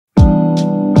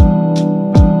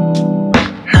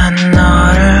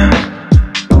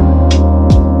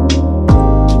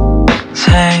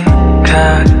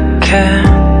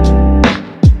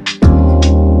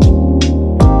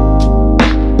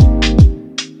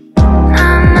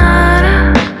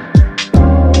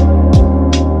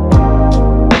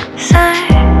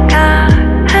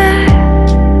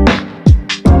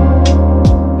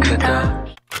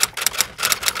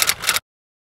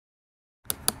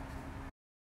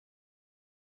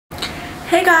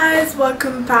Hey guys,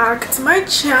 welcome back to my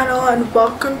channel and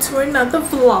welcome to another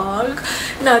vlog.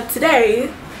 Now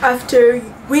today, after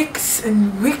weeks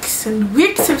and weeks and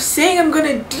weeks of saying I'm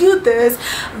gonna do this,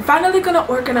 I'm finally gonna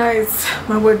organize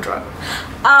my wardrobe.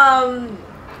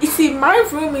 You see, my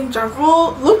room in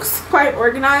general looks quite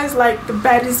organized, like the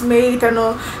bed is made and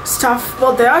all stuff.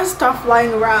 Well, there are stuff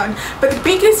lying around, but the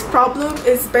biggest problem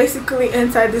is basically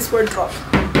inside this wardrobe.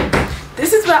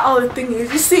 This is where all the thing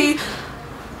is. You see,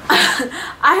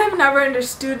 I have never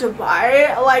understood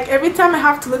why, like, every time I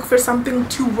have to look for something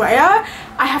to wear,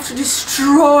 I have to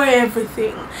destroy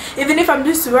everything. Even if I'm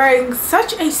just wearing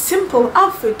such a simple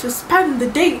outfit to spend the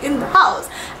day in the house,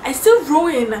 I still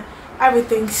ruin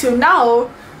everything. So now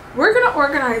we're gonna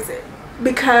organize it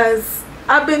because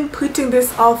I've been putting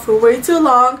this off for way too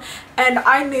long and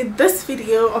I need this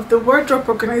video of the wardrobe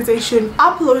organization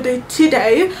uploaded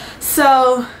today.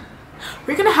 So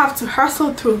we're gonna have to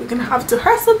hustle through,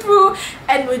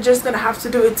 and we're just gonna have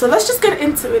to do it. So let's just get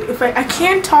into it. If I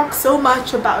can't talk so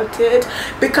much about it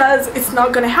because it's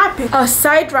not gonna happen.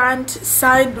 Side rant.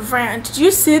 Do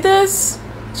you see this?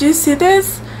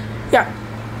 Yeah,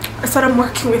 that's what I'm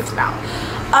working with now.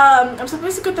 I'm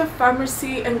supposed to go to the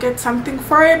pharmacy and get something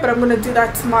for it, but I'm gonna do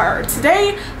that tomorrow.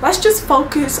 Today, let's just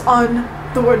focus on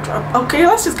the wardrobe. Okay,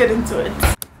 let's just get into it.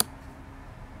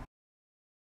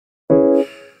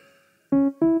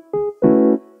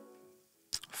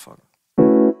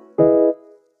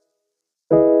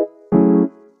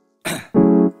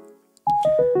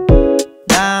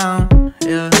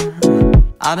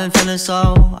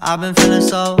 I've been feeling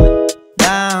so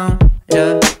down,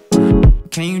 yeah.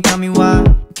 Can you tell me why?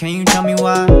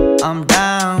 I'm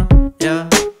down, yeah.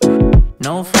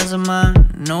 No friends of mine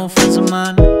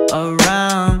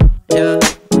around, yeah.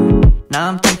 Now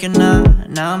I'm thinking I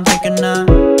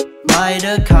might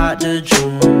have caught the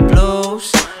June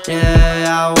blues. Yeah,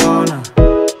 I wanna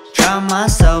drown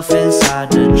myself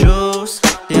inside the juice.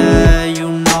 Yeah, you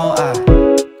know I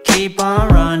keep on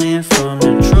running from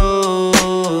the truth.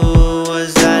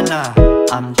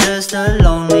 I'm just a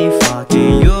lonely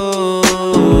fucking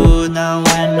you. Now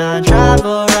when I drive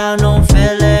around, don't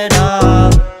feel it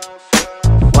up.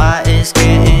 Why it's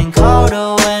getting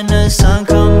colder when the sun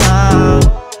come out.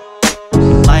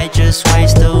 Might just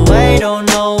waste away, don't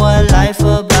know what life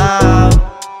about.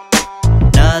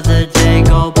 Another day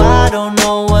go by, don't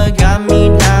know what got me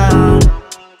down.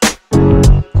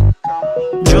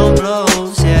 June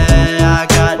blues, yeah, I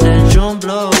got the June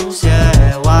blues,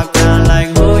 yeah. Walk around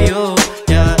like who you?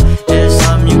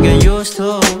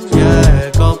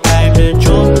 Yeah, go blame the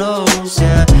June blues,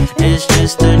 yeah. It's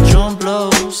just the June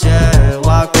blues, yeah.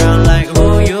 Walk around like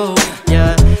who you,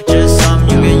 yeah. Just something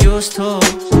you get used to.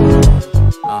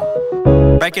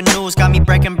 Breaking news got me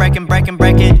breaking.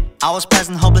 I was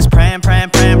present, hopeless, praying.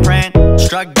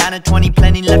 Struck down at 20,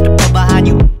 plenty left to put behind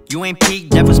you. You ain't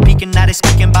peaked, never speaking, now they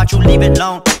speaking about you, leave it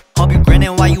alone. Hope you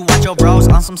grinning while you watch your bros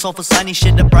on some soulful sunny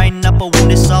shit to brighten up a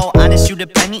wounded soul. Honest, you the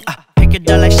penny, pick it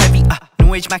up like Chevy,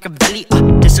 New Age Machiavelli,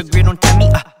 disagree, don't tell me,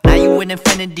 now you in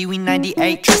infinity, we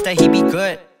 98, trust that he be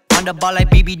good. On the ball like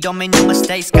BB, don't make no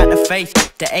mistakes, got the faith.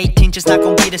 The 18 just not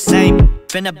gon' be the same.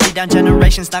 Finna bleed down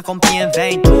generations, not gon' be in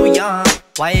vain. Too young,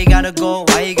 why you gotta go?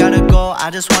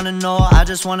 I just wanna know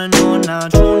now,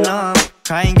 true now.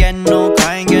 Crying getting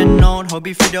old, hope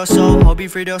you freed your soul,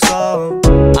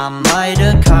 I might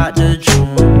have caught the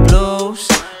June blues.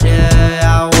 Yeah,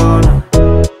 I wanna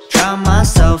drown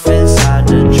myself inside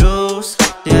the juice.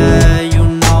 Yeah, you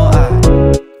know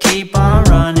I keep on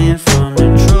running from the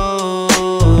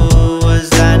truth. Was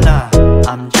that not?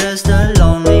 I'm just a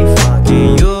lonely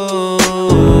fucking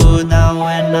you. Now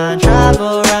when I drive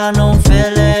around, don't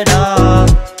feel it up.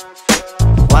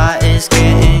 Why it's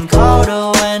getting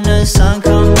colder when the sun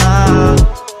come out.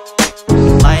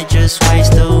 Might just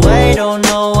waste away, don't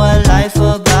know what life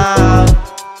about.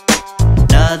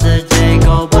 Another day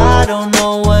go by, don't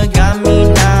know what got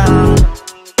me down.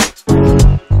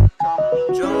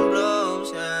 June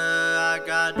blues, yeah, I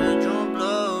got the June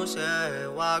blues, yeah.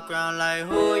 Walk around like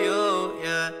who you,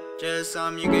 yeah. Just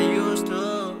something you get used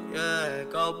to, yeah.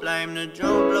 Go blame the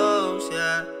June blues,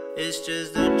 yeah. It's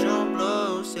just the June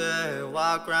blues, yeah.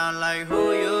 Walk around like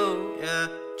who you, yeah.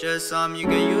 Just something you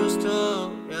get used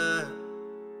to, yeah.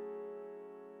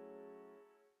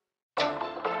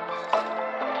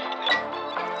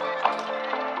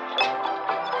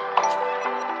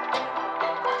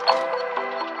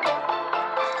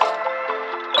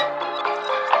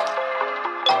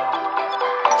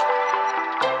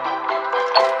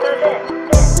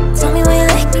 Tell me why you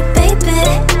like me, baby.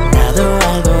 나도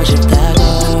알고 싶다고.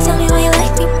 Tell me why you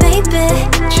like me, baby.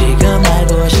 지금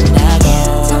알고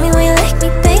싶다고. Tell me why you like me,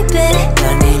 baby.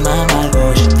 난 네 맘 알고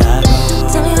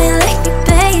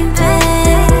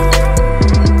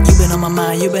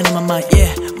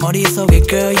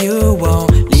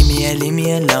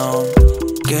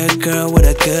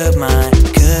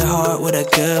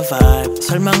good vibe.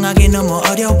 설명하기 너무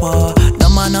어려워.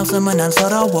 너만 없으면 난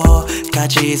서러워.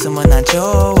 같이 있으면 난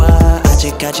좋아.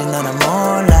 아직까지 너는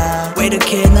몰라. 왜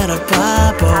이렇게 나를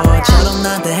바보처럼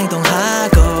나한테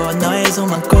행동하고 너의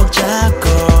손만 꼭 잡고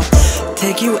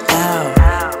Take you out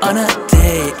on a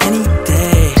day, any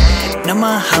day.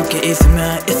 너만 함께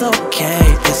있으면 it's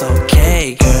okay, it's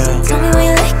okay, girl. Tell me why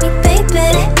you like me,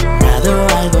 baby. 나도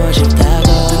알고 싶다고.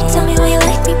 Tell me why you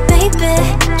like me, baby.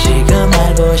 지금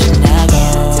알고 싶냐고.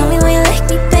 Tell me why you like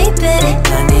me, baby.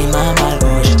 난 네 맘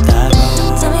알고 싶다고.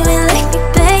 Tell me why you like me,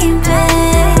 baby.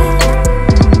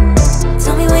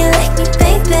 Tell me why you like me,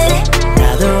 baby.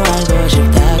 나도 알고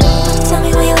싶다고. Tell me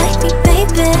why you like me,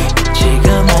 baby. 지금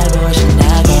알고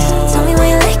싶냐고. Tell me why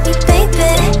you like me,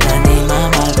 baby. 난 네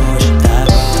맘 알고 싶다고.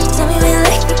 Tell me why you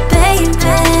like me,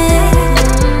 baby.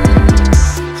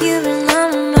 You've been on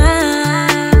my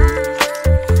mind.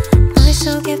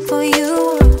 머릿속에 보여.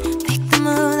 Make the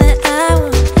move that I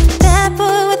want. Bad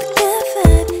boy with a good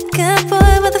vibe. Good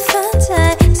boy with a fun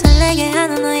time. 설레게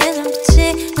하는 너의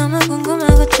눈빛이 너무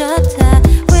궁금하고 좋다.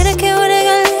 왜 이렇게 오래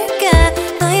걸릴까?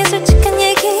 너의 솔직한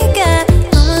얘기가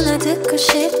너무나 듣고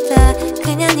싶다.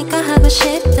 그냥 니가 하고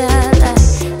싶다.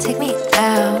 Like, take me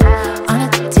out on a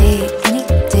date, any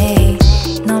day.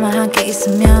 너만 함께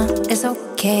있으면 it's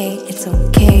okay, it's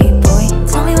okay, boy.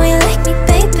 Tell me why you like me,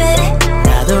 baby.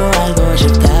 나도 알고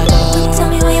싶다고. Tell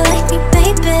me why you like me,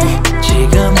 baby.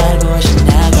 지금 알고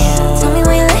싶냐고. Tell me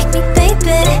why you like me,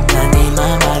 baby. 난 네 맘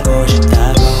알고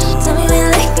싶다고. Tell me why you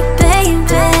like me,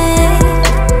 baby.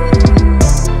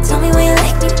 Tell me why you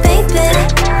like me, baby.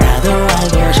 나도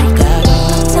알고 싶다고.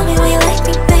 Tell me why you like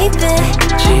me, baby.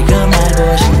 지금 알고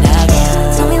싶냐고.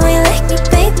 Tell me why you like me,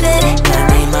 baby. 난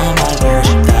네 맘 알고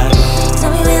싶다고.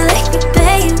 Tell me why you like me,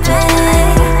 baby.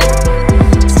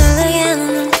 설레게 하는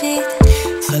눈빛.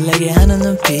 설레게 하는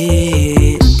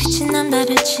눈빛. 빛이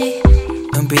남다르지.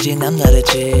 눈빛이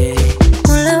남다르지.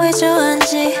 몰라 왜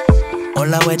좋아한지.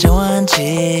 몰라 왜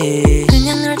좋아한지.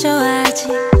 그냥 널 좋아하지.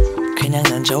 그냥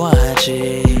난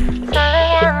좋아하지.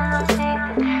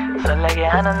 설레게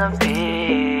하는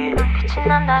눈빛. 빛이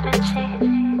남다르지.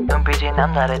 눈빛이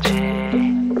남다르지.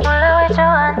 몰라 왜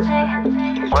좋아한지.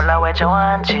 몰라 왜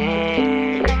좋아한지.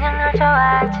 그냥 널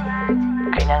좋아하지.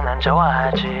 그냥 난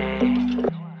좋아하지.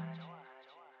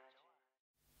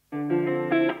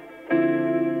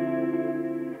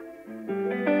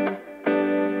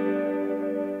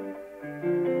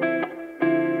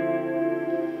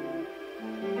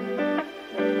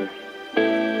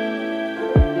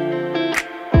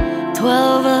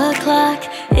 $12,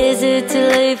 is it too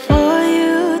late for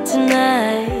you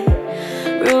tonight?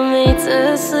 Roommates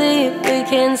asleep, we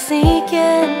can sneak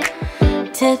in.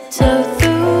 Tiptoe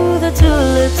through the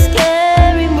tulips,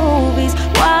 scary movies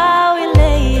while we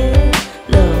laying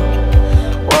low.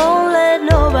 Won't let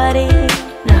nobody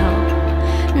know.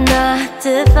 Not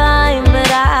define, but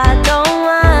I don't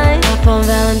mind. Up on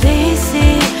Valentine's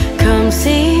Day, come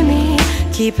see me,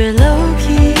 keep it low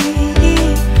key.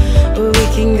 We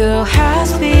can go high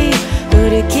speed, but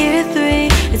to give it 3,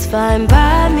 it's fine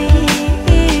by me.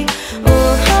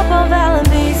 Oh, hop on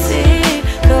Valentine's Day,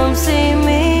 come see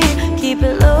me, keep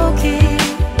it low key.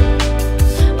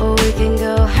 Oh, we can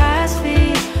go high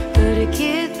speed, but to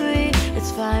give it 3,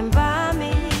 it's fine by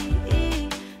me.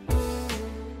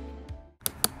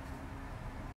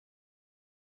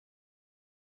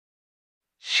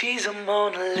 She's a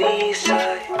Mona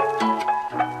Lisa.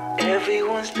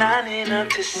 Everyone's lining up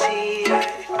to see her.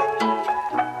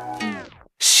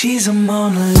 She's a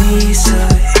Mona Lisa.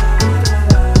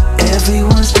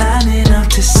 Everyone's lining up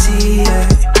to see her.